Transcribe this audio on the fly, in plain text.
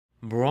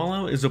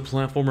Brawlout is a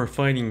platformer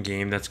fighting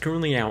game that's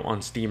currently out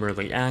on Steam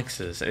Early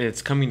Access, and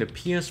it's coming to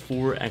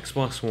PS4,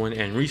 Xbox One,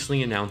 and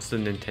recently announced the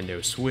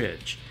Nintendo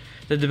Switch.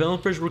 The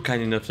developers were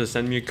kind enough to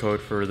send me a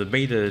code for the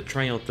beta to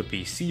try out the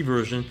PC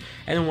version,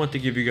 and I want to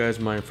give you guys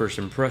my first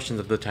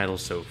impressions of the title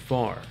so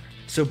far.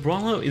 So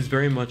Brawlout is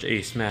very much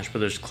a Smash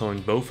Bros.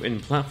 Clone, both in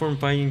platform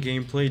fighting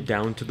gameplay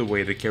down to the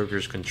way the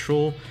characters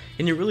control,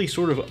 and it really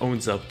sort of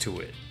owns up to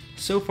it.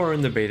 So far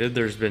in the beta,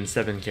 there's been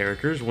 7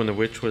 characters, one of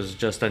which was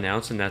just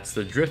announced, and that's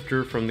the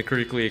Drifter from the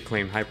critically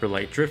acclaimed Hyper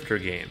Light Drifter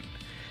game.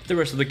 The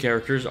rest of the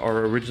characters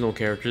are original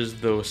characters,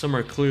 though some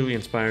are clearly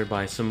inspired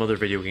by some other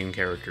video game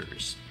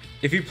characters.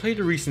 If you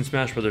played a recent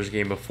Smash Bros.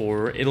 Game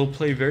before, it'll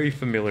play very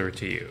familiar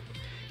to you.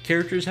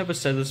 Characters have a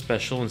set of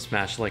special and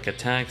Smash-like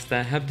attacks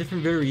that have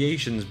different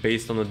variations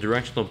based on the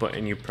directional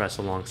button you press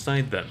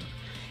alongside them.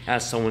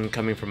 As someone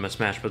coming from a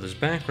Smash Bros.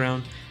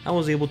 Background, I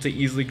was able to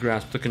easily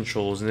grasp the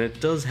controls, and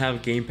it does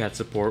have gamepad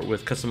support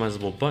with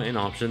customizable button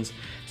options,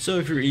 so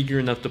if you're eager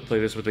enough to play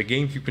this with a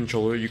GameCube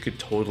controller, you could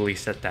totally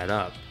set that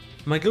up.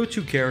 My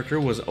go-to character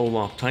was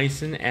Olaf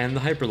Tyson and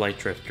the Hyper Light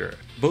Drifter.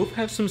 Both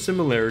have some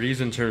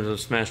similarities in terms of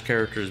Smash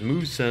characters'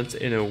 movesets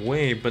in a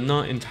way, but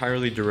not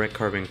entirely direct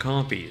carbon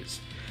copies.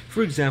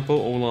 For example,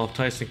 Olaf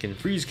Tyson can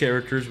freeze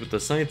characters with the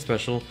side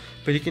special,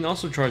 but he can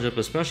also charge up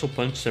a special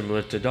punch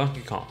similar to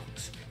Donkey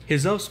Kong's.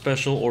 His up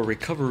special or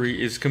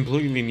recovery is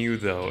completely new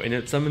though, and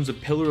it summons a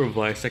pillar of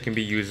ice that can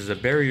be used as a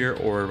barrier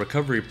or a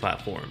recovery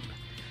platform.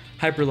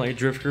 Hyper Light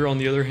Drifter, on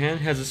the other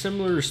hand, has a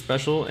similar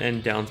special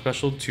and down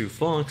special to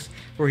Fox,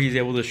 where he's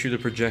able to shoot a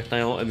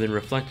projectile and then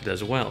reflect it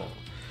as well.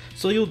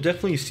 So you'll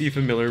definitely see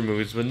familiar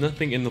moves, but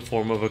nothing in the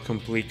form of a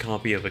complete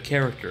copy of a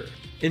character.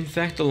 In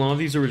fact, a lot of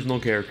these original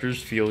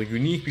characters feel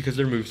unique because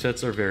their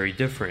movesets are very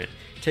different.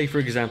 Take for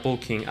example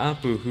King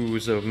Apu, who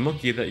is a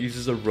monkey that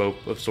uses a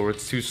rope of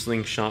sorts to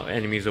slingshot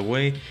enemies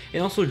away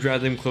and also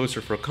drag them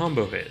closer for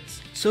combo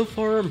hits. So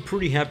far I'm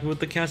pretty happy with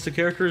the cast of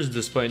characters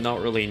despite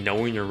not really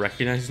knowing or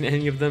recognizing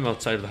any of them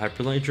outside of the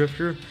Hyper Light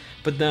Drifter,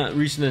 but that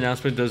recent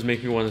announcement does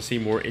make me want to see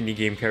more indie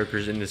game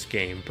characters in this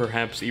game,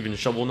 perhaps even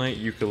Shovel Knight,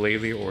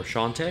 Yooka-Laylee, or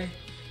Shantae.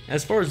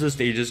 As far as the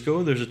stages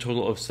go, there's a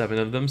total of 7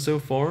 of them so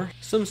far.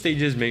 Some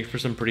stages make for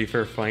some pretty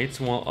fair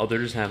fights, while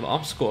others have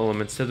obstacle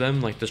elements to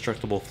them like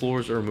destructible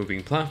floors or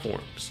moving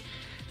platforms.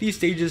 These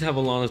stages have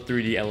a lot of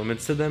 3D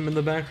elements to them in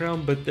the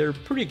background, but they're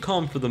pretty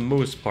calm for the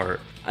most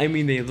part. I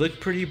mean, they look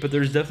pretty, but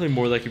there's definitely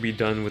more that could be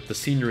done with the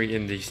scenery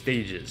in these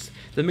stages.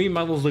 The main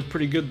models look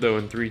pretty good though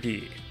in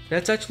 3D.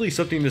 That's actually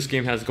something this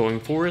game has going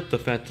for it, the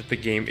fact that the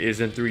game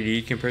is in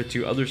 3D compared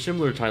to other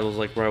similar titles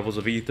like Rivals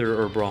of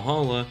Aether or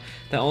Brawlhalla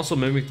that also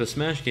mimic the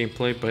Smash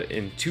gameplay but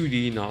in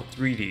 2D, not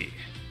 3D.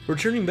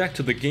 Returning back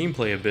to the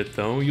gameplay a bit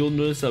though, you'll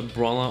notice that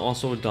Brawlout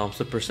also adopts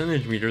a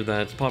percentage meter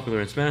that's popular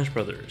in Smash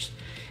Bros.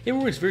 It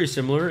works very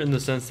similar in the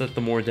sense that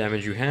the more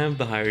damage you have,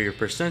 the higher your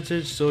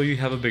percentage, so you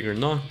have a bigger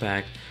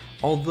knockback,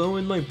 although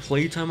in my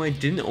playtime I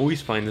didn't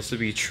always find this to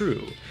be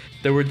true.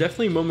 There were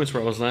definitely moments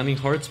where I was landing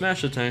hard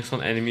smash attacks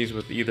on enemies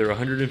with either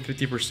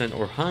 150%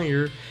 or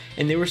higher,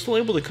 and they were still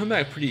able to come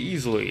back pretty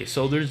easily,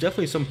 so there's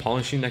definitely some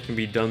polishing that can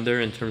be done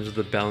there in terms of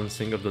the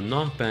balancing of the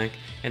knockback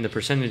and the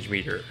percentage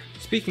meter.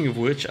 Speaking of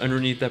which,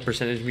 underneath that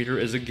percentage meter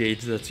is a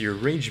gauge that's your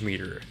rage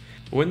meter.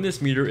 When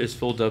this meter is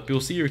filled up, you'll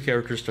see your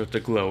character start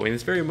to glow, and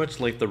it's very much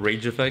like the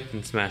rage effect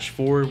in Smash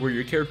 4 where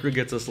your character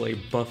gets a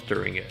slight buff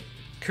during it.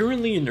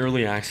 Currently in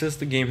early access,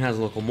 the game has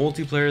local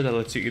multiplayer that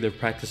lets you either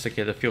practice to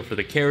get a feel for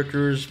the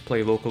characters,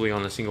 play locally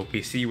on a single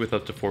PC with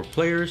up to 4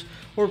 players,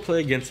 or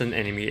play against an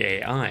enemy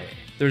AI.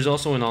 There's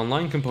also an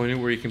online component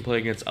where you can play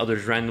against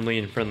others randomly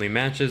in friendly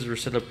matches or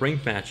set up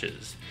ranked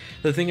matches.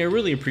 The thing I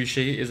really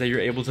appreciate is that you're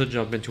able to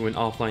jump into an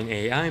offline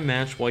AI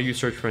match while you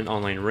search for an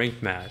online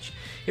ranked match.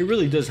 It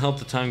really does help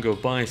the time go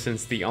by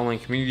since the online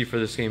community for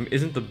this game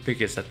isn't the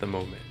biggest at the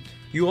moment.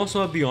 You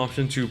also have the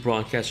option to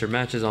broadcast your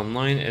matches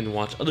online and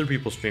watch other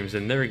people's streams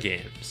in their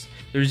games.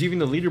 There's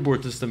even a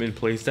leaderboard system in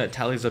place that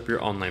tallies up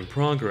your online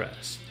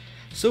progress.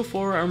 So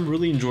far, I'm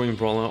really enjoying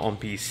Brawlout on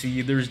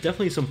PC. There's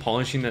definitely some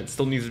polishing that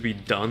still needs to be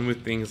done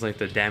with things like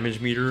the damage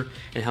meter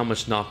and how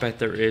much knockback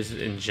there is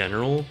in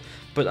general,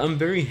 but I'm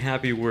very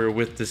happy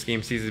with this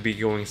game seems to be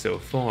going so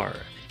far.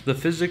 The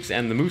physics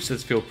and the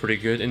movesets feel pretty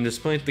good, and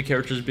despite the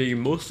characters being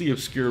mostly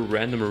obscure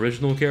random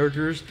original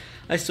characters,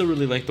 I still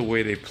really like the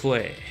way they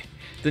play.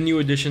 The new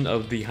addition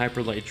of the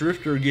Hyper Light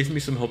Drifter gives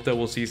me some hope that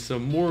we'll see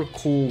some more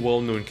cool,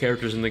 well-known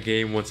characters in the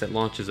game once it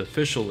launches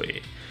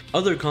officially.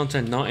 Other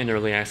content not in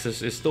early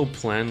access is still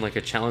planned, like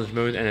a challenge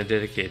mode and a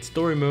dedicated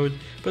story mode,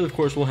 but of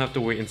course we'll have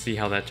to wait and see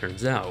how that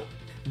turns out.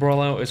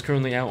 Brawlout is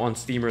currently out on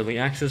Steam Early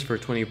Access for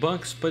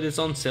 $20, but it's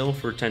on sale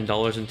for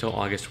 $10 until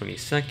August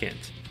 22nd.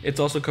 It's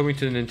also coming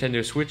to the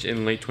Nintendo Switch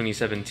in late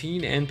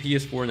 2017 and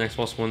PS4 and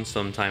Xbox One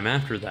sometime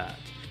after that.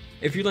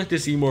 If you'd like to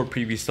see more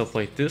preview stuff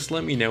like this,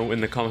 let me know in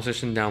the comment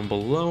section down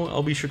below.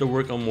 I'll be sure to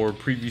work on more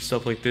preview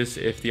stuff like this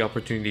if the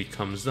opportunity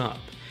comes up.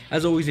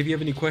 As always, if you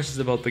have any questions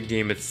about the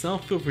game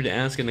itself, feel free to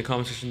ask in the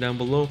comment section down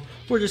below,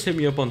 or just hit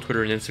me up on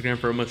Twitter and Instagram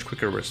for a much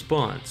quicker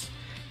response.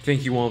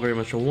 Thank you all very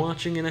much for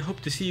watching, and I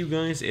hope to see you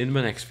guys in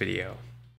my next video.